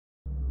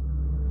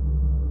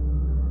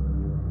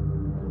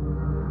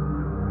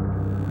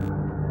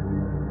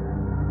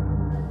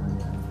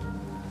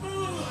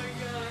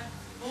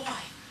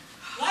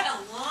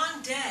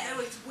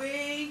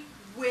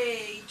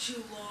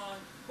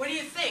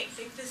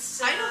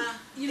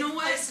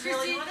this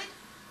really on it?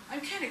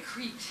 I'm kind of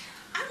creeped.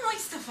 I don't like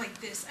stuff like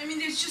this. I mean,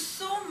 there's just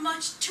so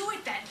much to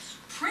it. That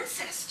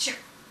princess chick,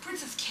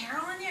 Princess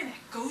Carole in there, in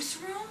that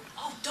ghost room.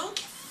 Oh, don't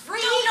get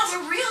freaked. No,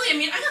 but really, I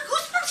mean, I got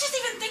goosebumps just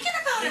even thinking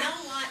about it. You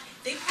know what?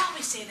 They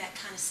probably say that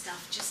kind of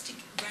stuff just to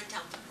rent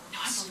out the rooms. No,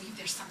 I believe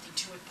there's something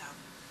to it, though.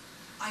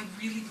 I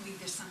really believe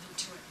there's something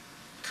to it.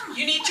 Come on.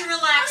 You need to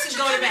relax and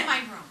go to bed.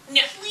 Why don't you come in my room?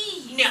 No.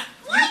 Please. No.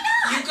 Why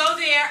not? You go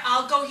there,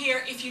 I'll go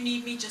here. If you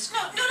need me, just go.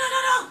 No.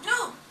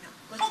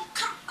 Oh,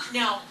 come on.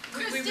 No.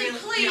 Christy, really,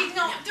 please,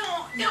 no.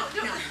 No.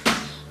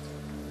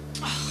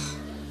 Oh,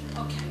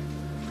 okay.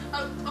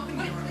 Open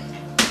your door.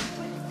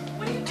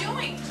 What are you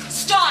doing?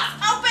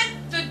 Stop!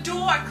 Open the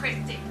door,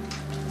 Christy.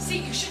 See,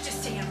 you should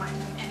just stay in my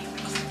room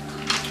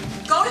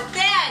anyway. Go to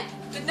bed.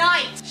 Good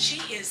night. She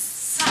is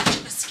such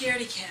a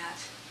scaredy cat.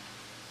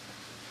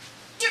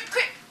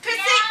 Christy!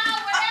 Yeah,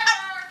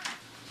 whatever.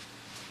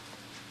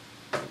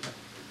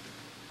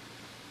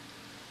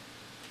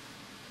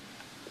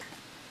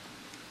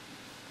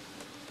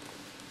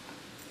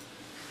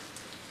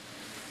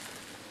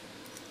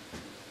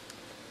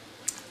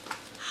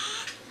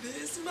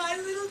 There's my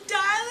little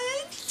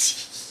darling.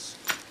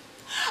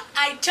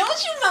 I told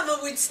you Mama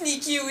would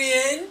sneak you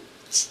in.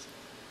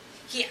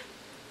 Here.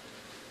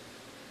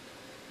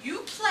 You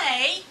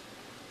play,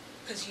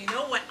 because you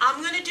know what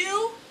I'm going to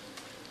do?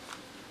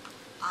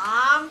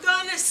 I'm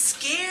going to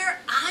scare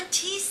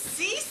Auntie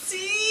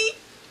CC.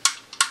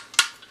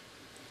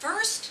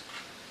 First,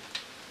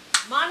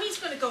 Mommy's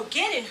going to go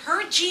get in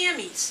her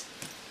jammies.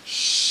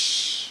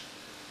 Shh.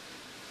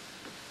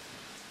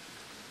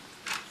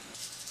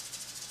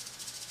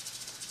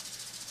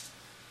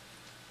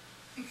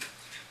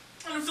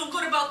 I don't feel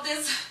good about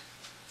this.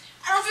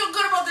 I don't feel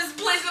good about this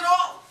place at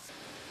all.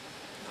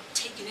 I'm not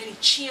taking any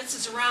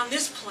chances around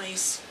this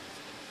place.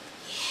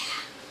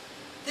 Yeah,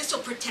 this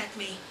will protect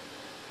me.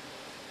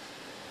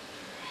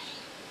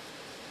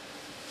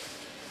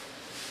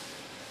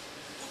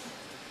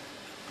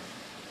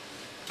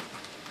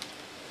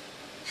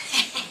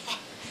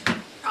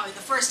 Probably the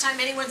first time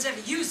anyone's ever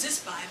used this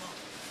Bible.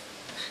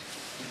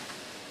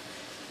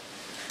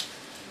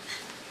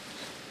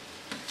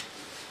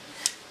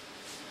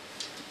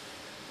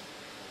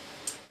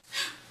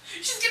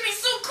 She's getting me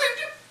so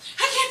creeped up.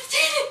 I can't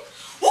stand it.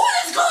 Oh,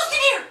 there's a ghost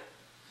in here.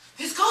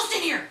 There's a ghost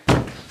in here.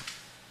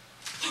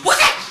 What's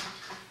that?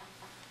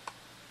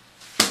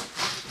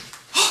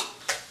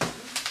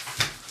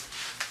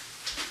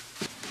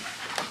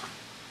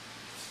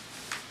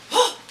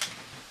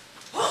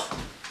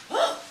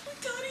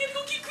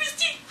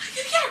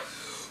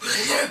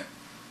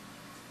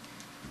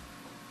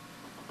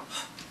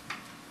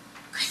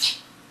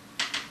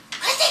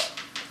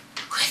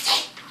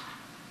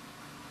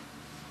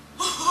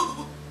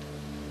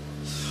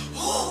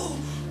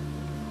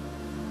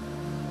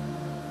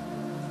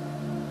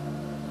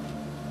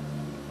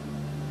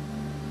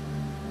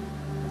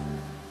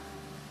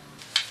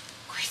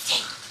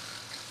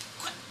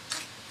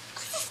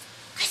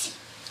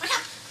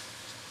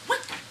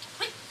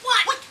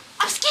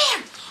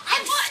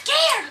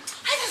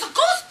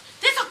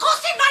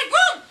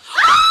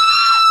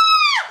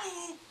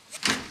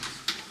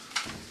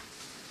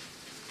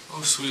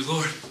 Oh, sweet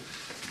Lord.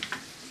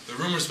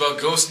 The rumors about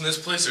ghosts in this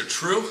place are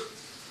true?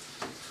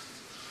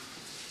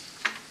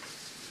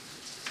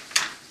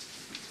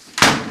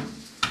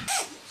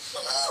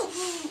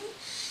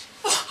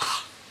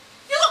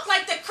 You look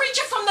like the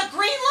creature from the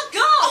Green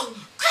Lagoon.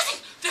 Chrissy,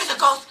 there's a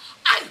ghost.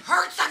 I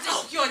heard something.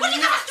 You're what are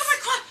you nuts. gonna do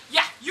with cross?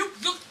 Yeah, you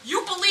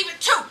believe it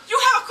too. You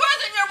have a cross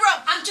in your room.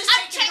 I'm just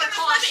taking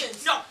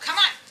precautions. No, come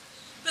on.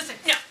 Listen,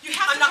 no, you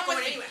have I'm to not come going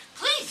with me. anywhere.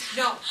 Please.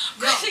 No.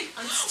 Chrissy.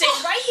 I'm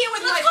staying right here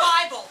with my Let's go.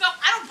 Bible. No,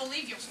 I don't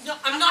believe you. No,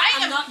 I'm not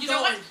You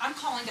know what? going. I'm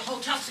calling the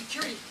hotel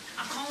security.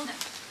 I'm calling them.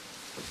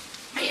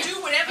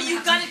 Do whatever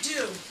you gotta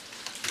do.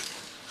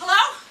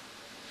 Hello?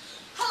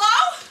 Hello?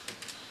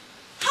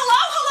 Hello?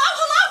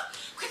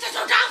 Quick, there's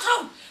no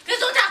down. There's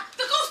no down.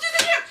 The ghost is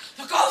in here.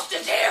 The ghost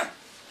is here.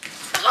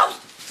 The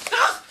ghost.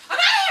 I'm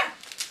out of here.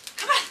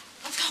 Come on.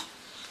 Let's go.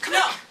 Come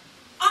on.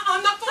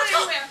 I'm not going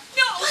anywhere.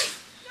 No. Please.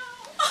 No.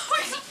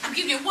 I'm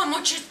giving you one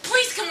more chance.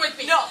 Please come with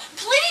me. No.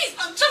 Please.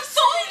 I'm The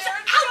phone's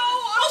scared. out. No,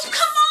 I'm Oh,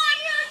 come on.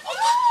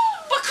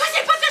 Oh, but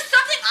Chrissy, but there's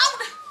something out.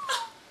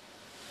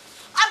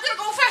 I'm gonna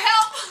go for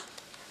help.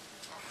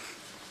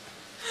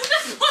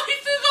 This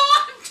place is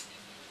haunted.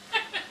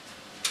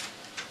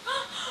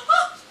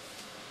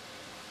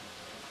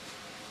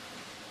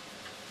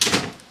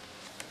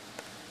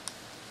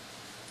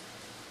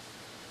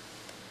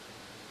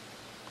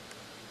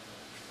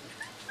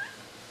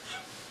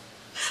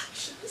 I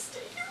should have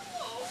stayed here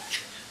alone.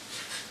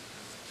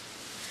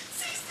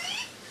 CC.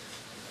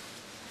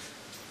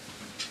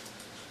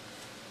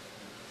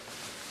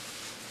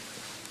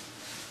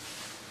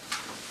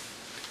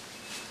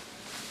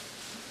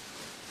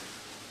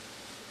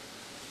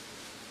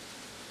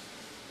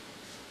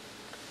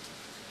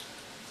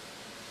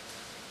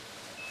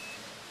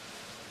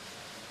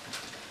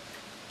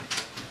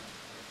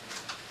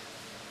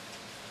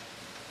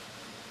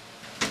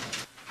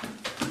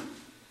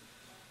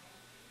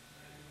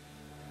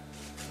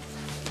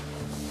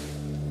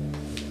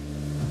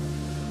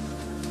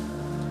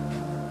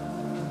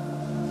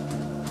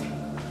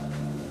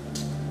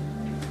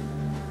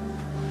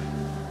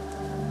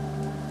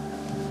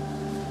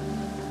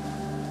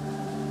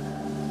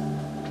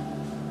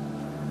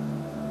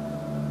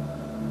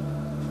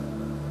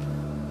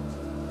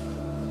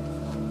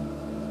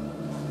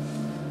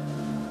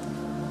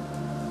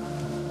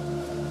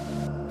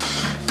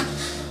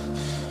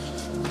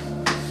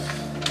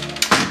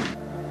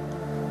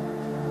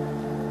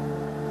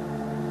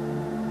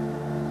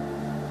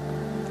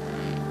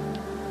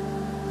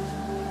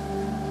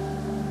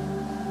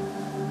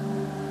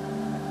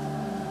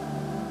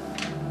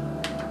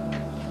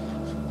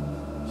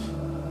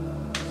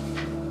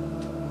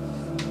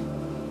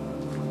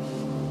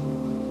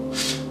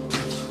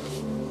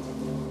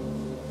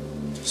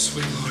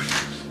 sweet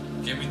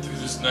Lord, get me through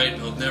this night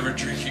and I'll never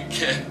drink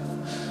again.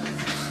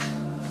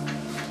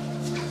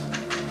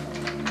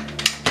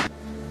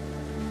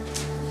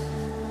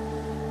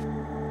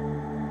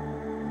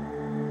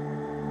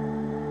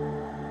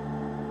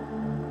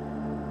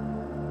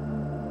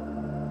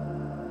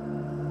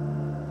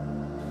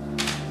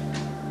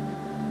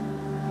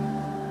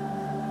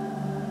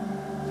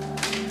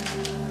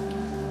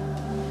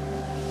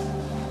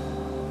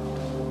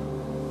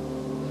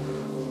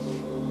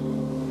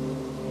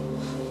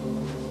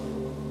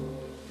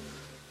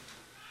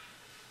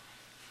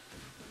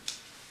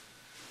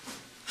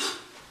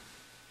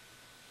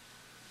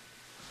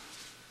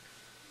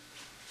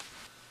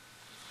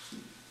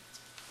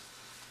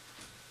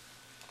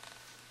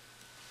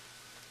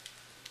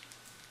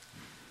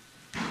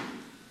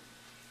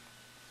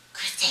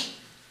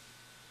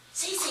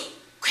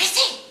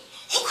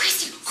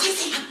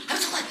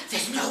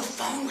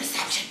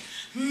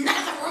 None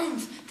of the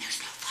rooms. There's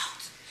no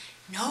phones.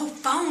 No